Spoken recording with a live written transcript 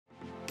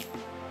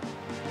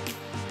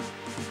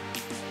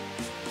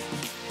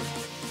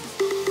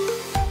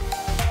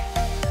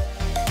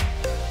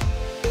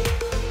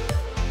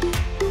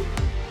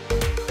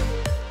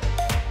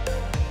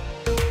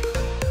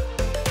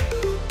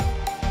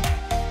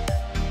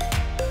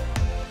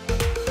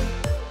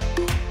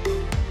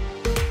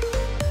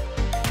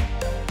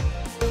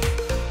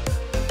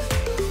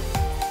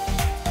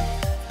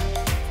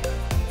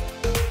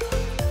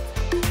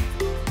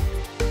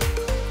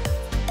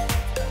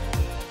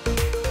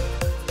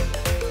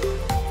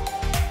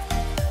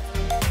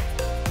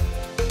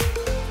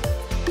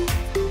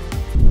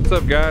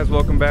What's up guys,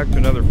 welcome back to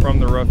another From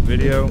the Rough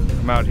video.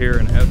 I'm out here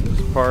in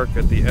Estes Park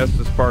at the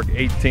Estes Park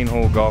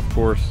 18-hole golf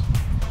course.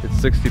 It's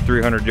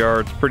 6,300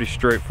 yards, pretty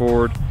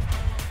straightforward.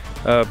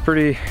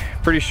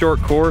 Pretty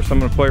short course. I'm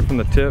gonna play from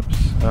the tips.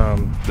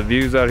 The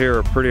views out here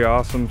are pretty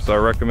awesome, so I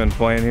recommend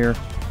playing here.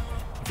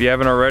 If you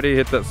haven't already,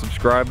 hit that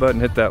subscribe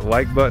button, hit that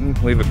like button,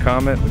 leave a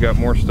comment. We got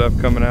more stuff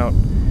coming out.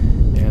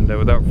 And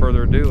without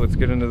further ado, let's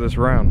get into this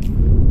round.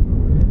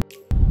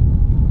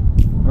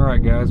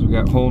 Alright guys, we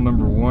got hole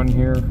number 1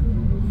 here,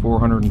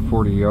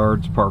 440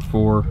 yards, par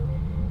 4.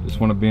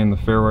 Just want to be in the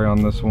fairway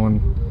on this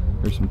one.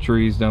 There's some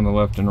trees down the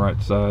left and right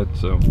side,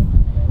 so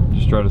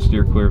just try to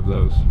steer clear of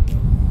those.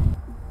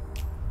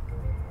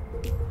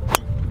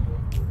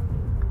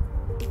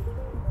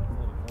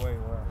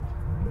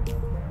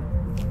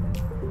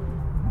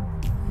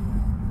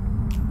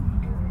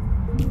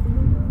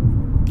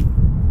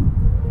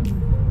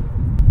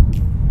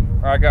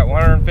 I got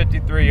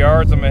 153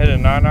 yards. I'm gonna hit a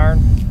 9-iron.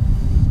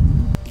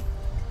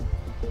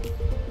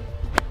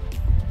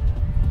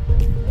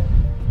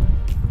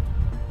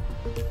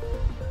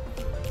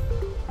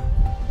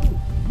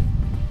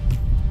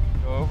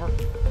 Go over.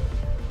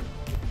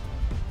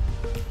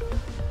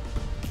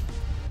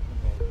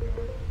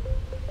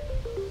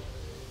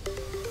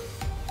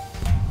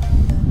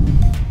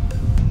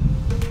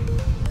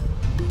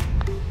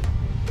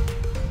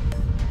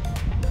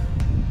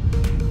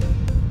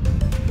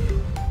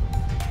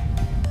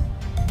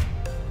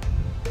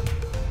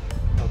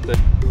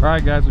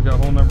 Alright guys, we got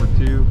hole number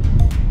 2,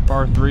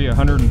 par 3,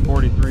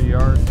 143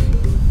 yards,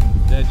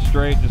 dead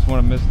straight. Just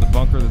want to miss the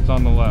bunker that's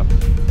on the left.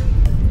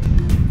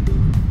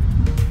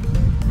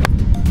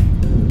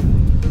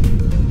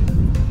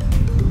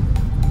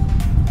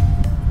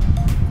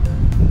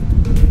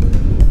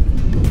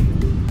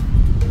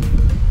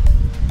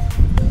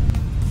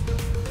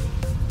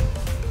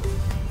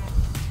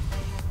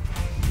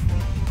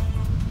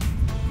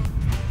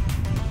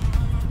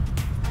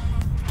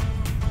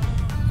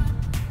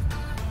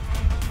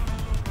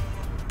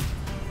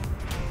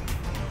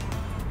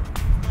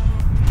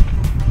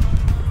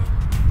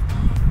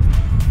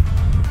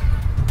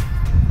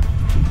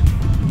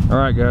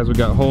 Alright guys, we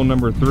got hole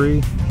number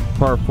 3,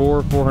 par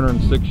 4,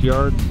 406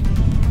 yards,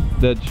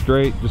 dead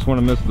straight. Just want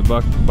to miss the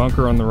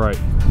bunker on the right.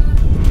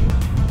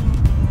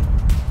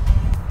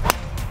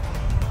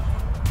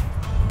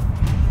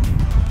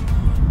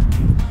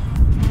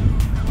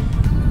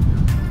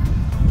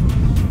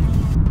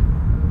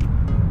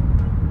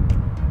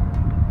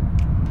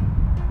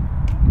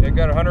 Okay, I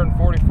got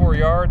 144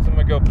 yards. I'm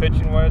going to go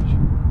pitching wedge.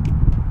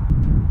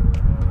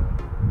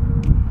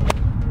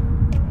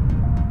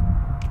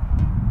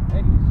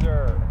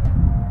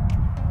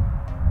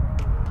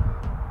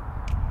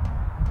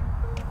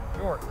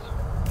 Shorts.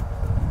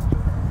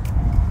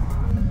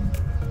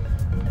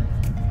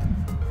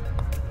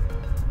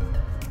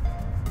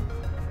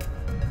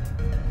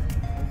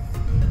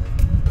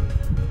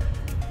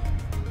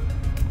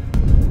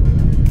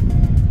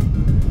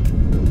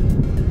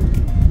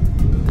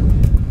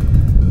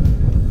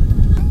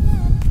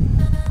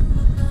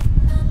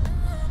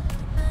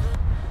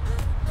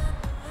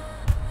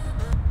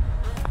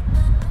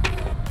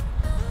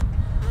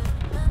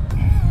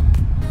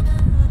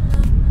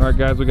 Alright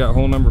guys, we got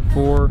hole number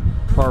 4,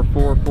 par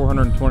 4,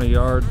 420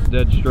 yards,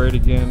 dead straight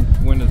again.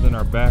 Wind is in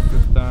our back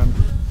this time.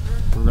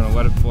 We're going to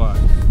let it fly.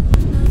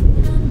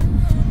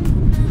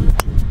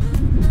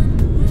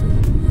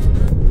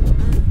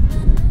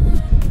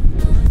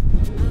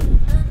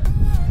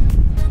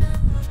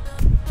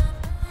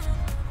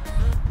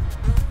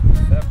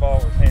 That ball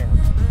was hammered.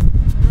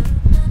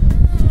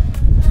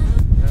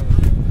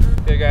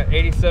 Okay, I got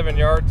 87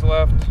 yards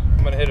left.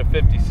 I'm going to hit a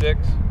 56.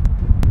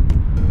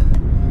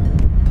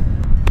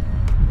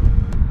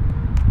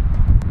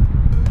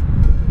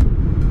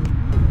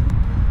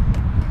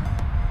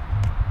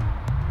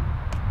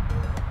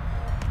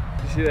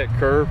 See that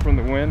curve from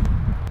the wind?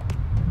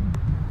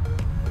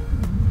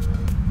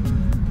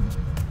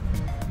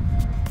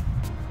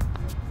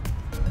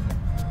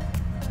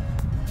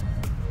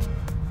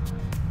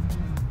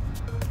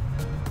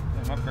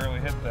 I barely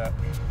hit that.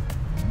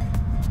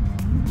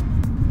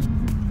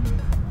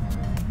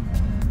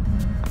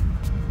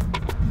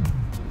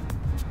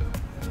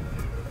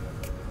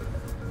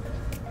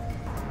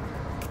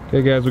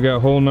 Okay guys, we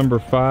got hole number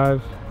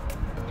 5,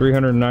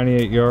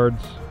 398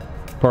 yards,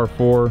 par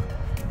 4.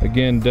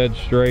 Again, dead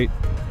straight.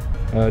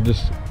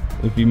 Just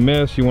if you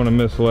miss, you want to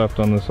miss left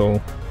on this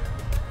hole.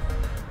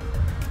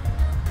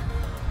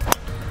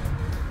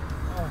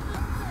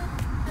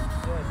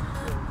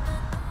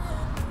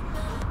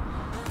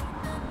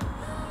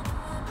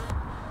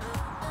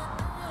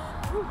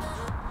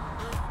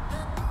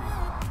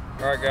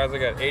 Alright guys, I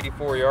got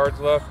 84 yards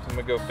left. I'm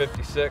gonna go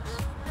 56.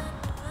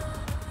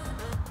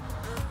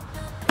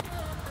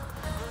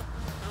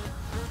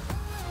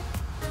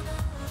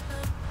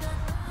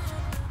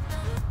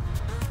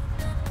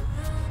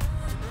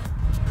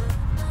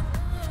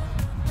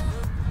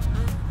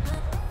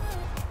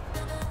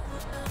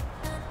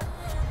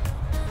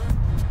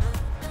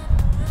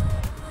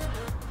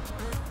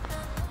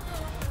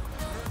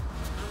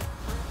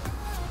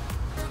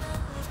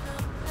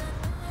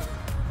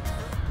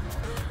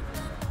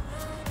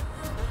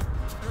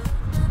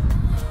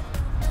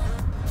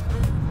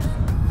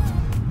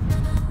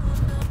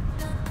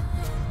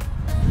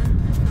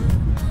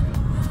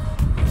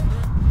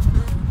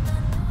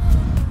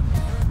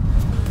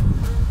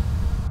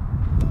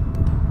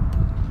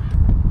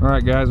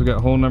 Alright guys, we got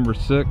hole number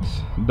 6,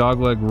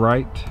 dogleg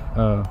right,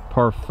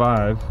 par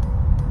 5,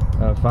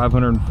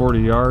 540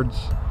 yards.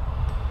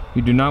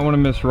 You do not want to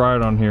miss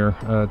right on here.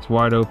 It's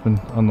wide open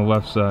on the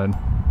left side.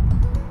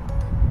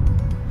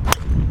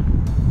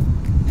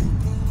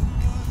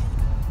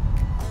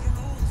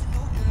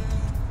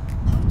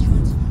 That's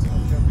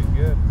gonna be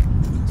good.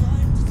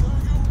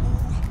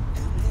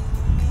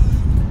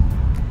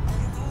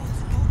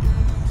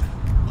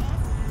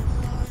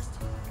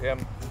 Okay,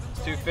 I'm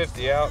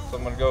 250 out, so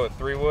I'm gonna go with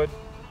 3 wood.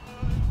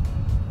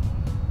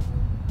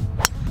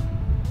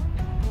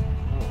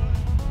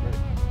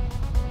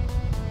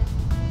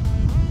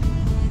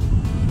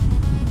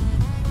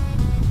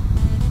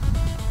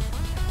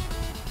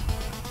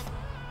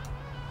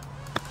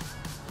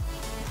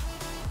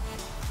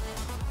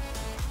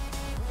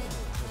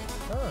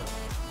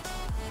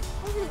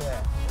 Look at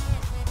that.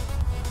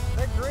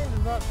 That green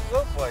does not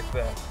slope like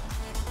that.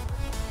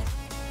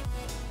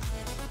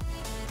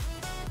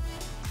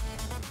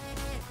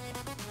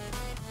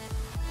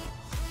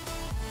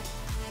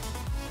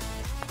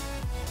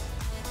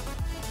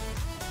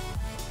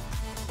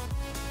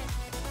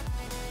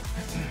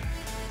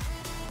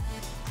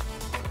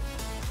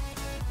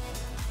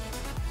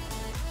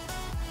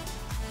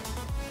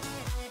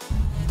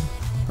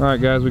 Alright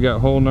guys, we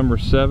got hole number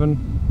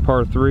 7,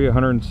 par 3,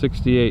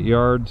 168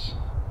 yards,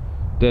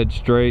 dead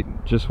straight.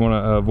 Just want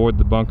to avoid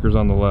the bunkers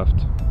on the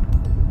left.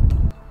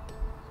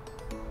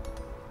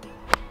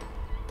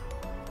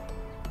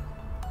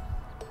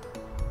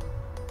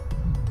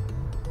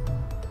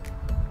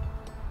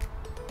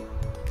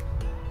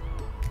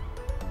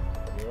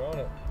 You're on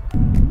it.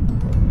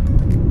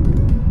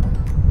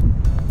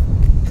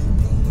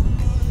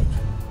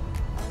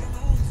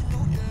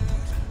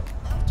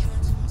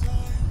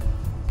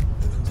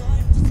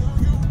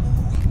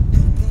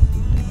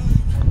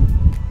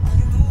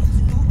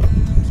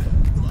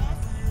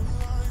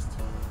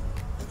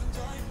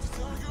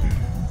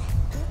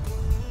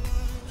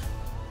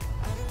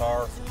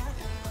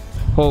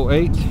 Hole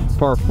 8,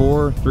 par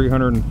 4,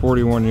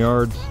 341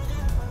 yards.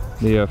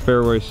 The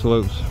fairway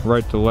slopes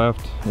right to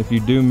left. If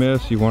you do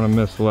miss, you want to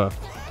miss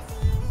left.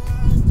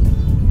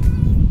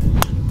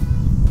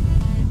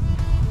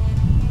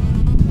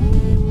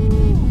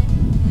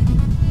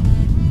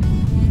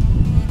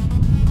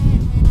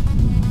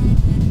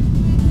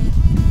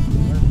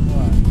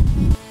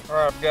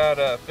 Alright, I've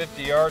got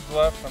 50 yards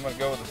left. I'm going to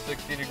go with a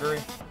 60 degree.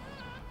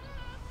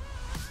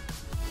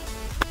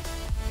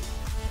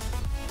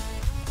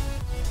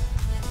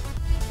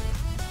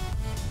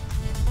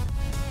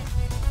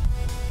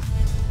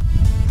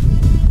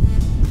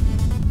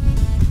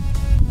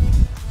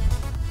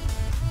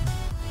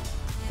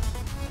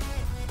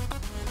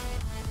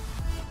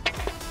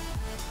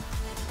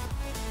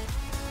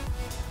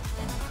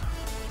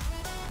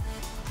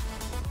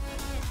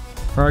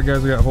 Alright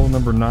guys, we got hole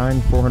number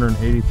 9,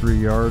 483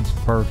 yards,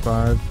 par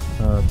 5,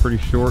 pretty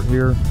short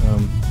here.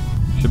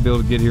 Should be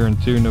able to get here in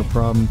 2, no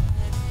problem.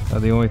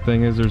 The only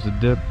thing is there's a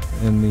dip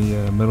in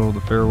the middle of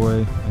the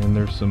fairway and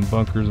there's some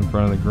bunkers in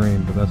front of the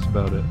green, but that's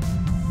about it.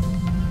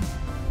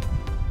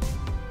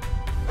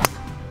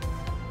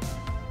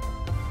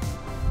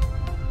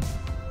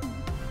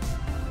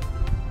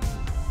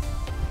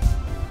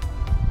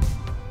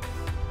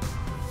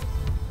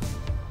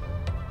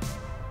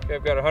 Okay,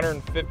 I've got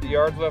 150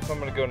 yards left. I'm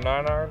going to go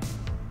 9-iron.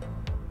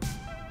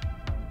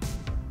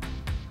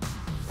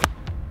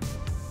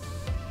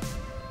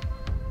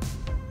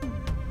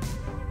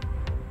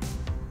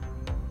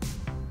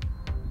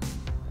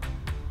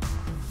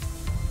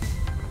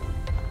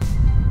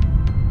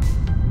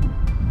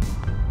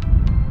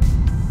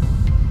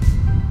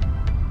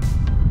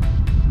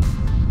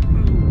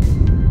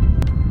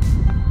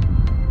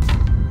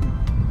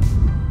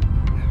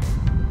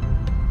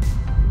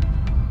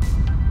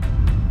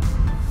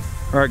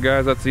 Alright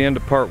guys, that's the end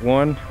of part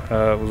 1. It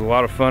was a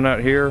lot of fun out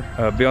here.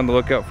 Be on the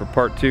lookout for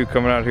part 2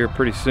 coming out here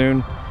pretty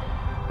soon.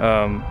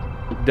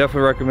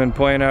 Definitely recommend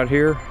playing out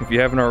here. If you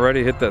haven't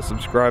already, hit that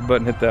subscribe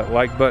button, hit that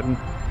like button,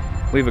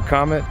 leave a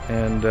comment,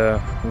 and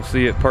we'll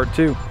see you at part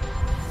 2.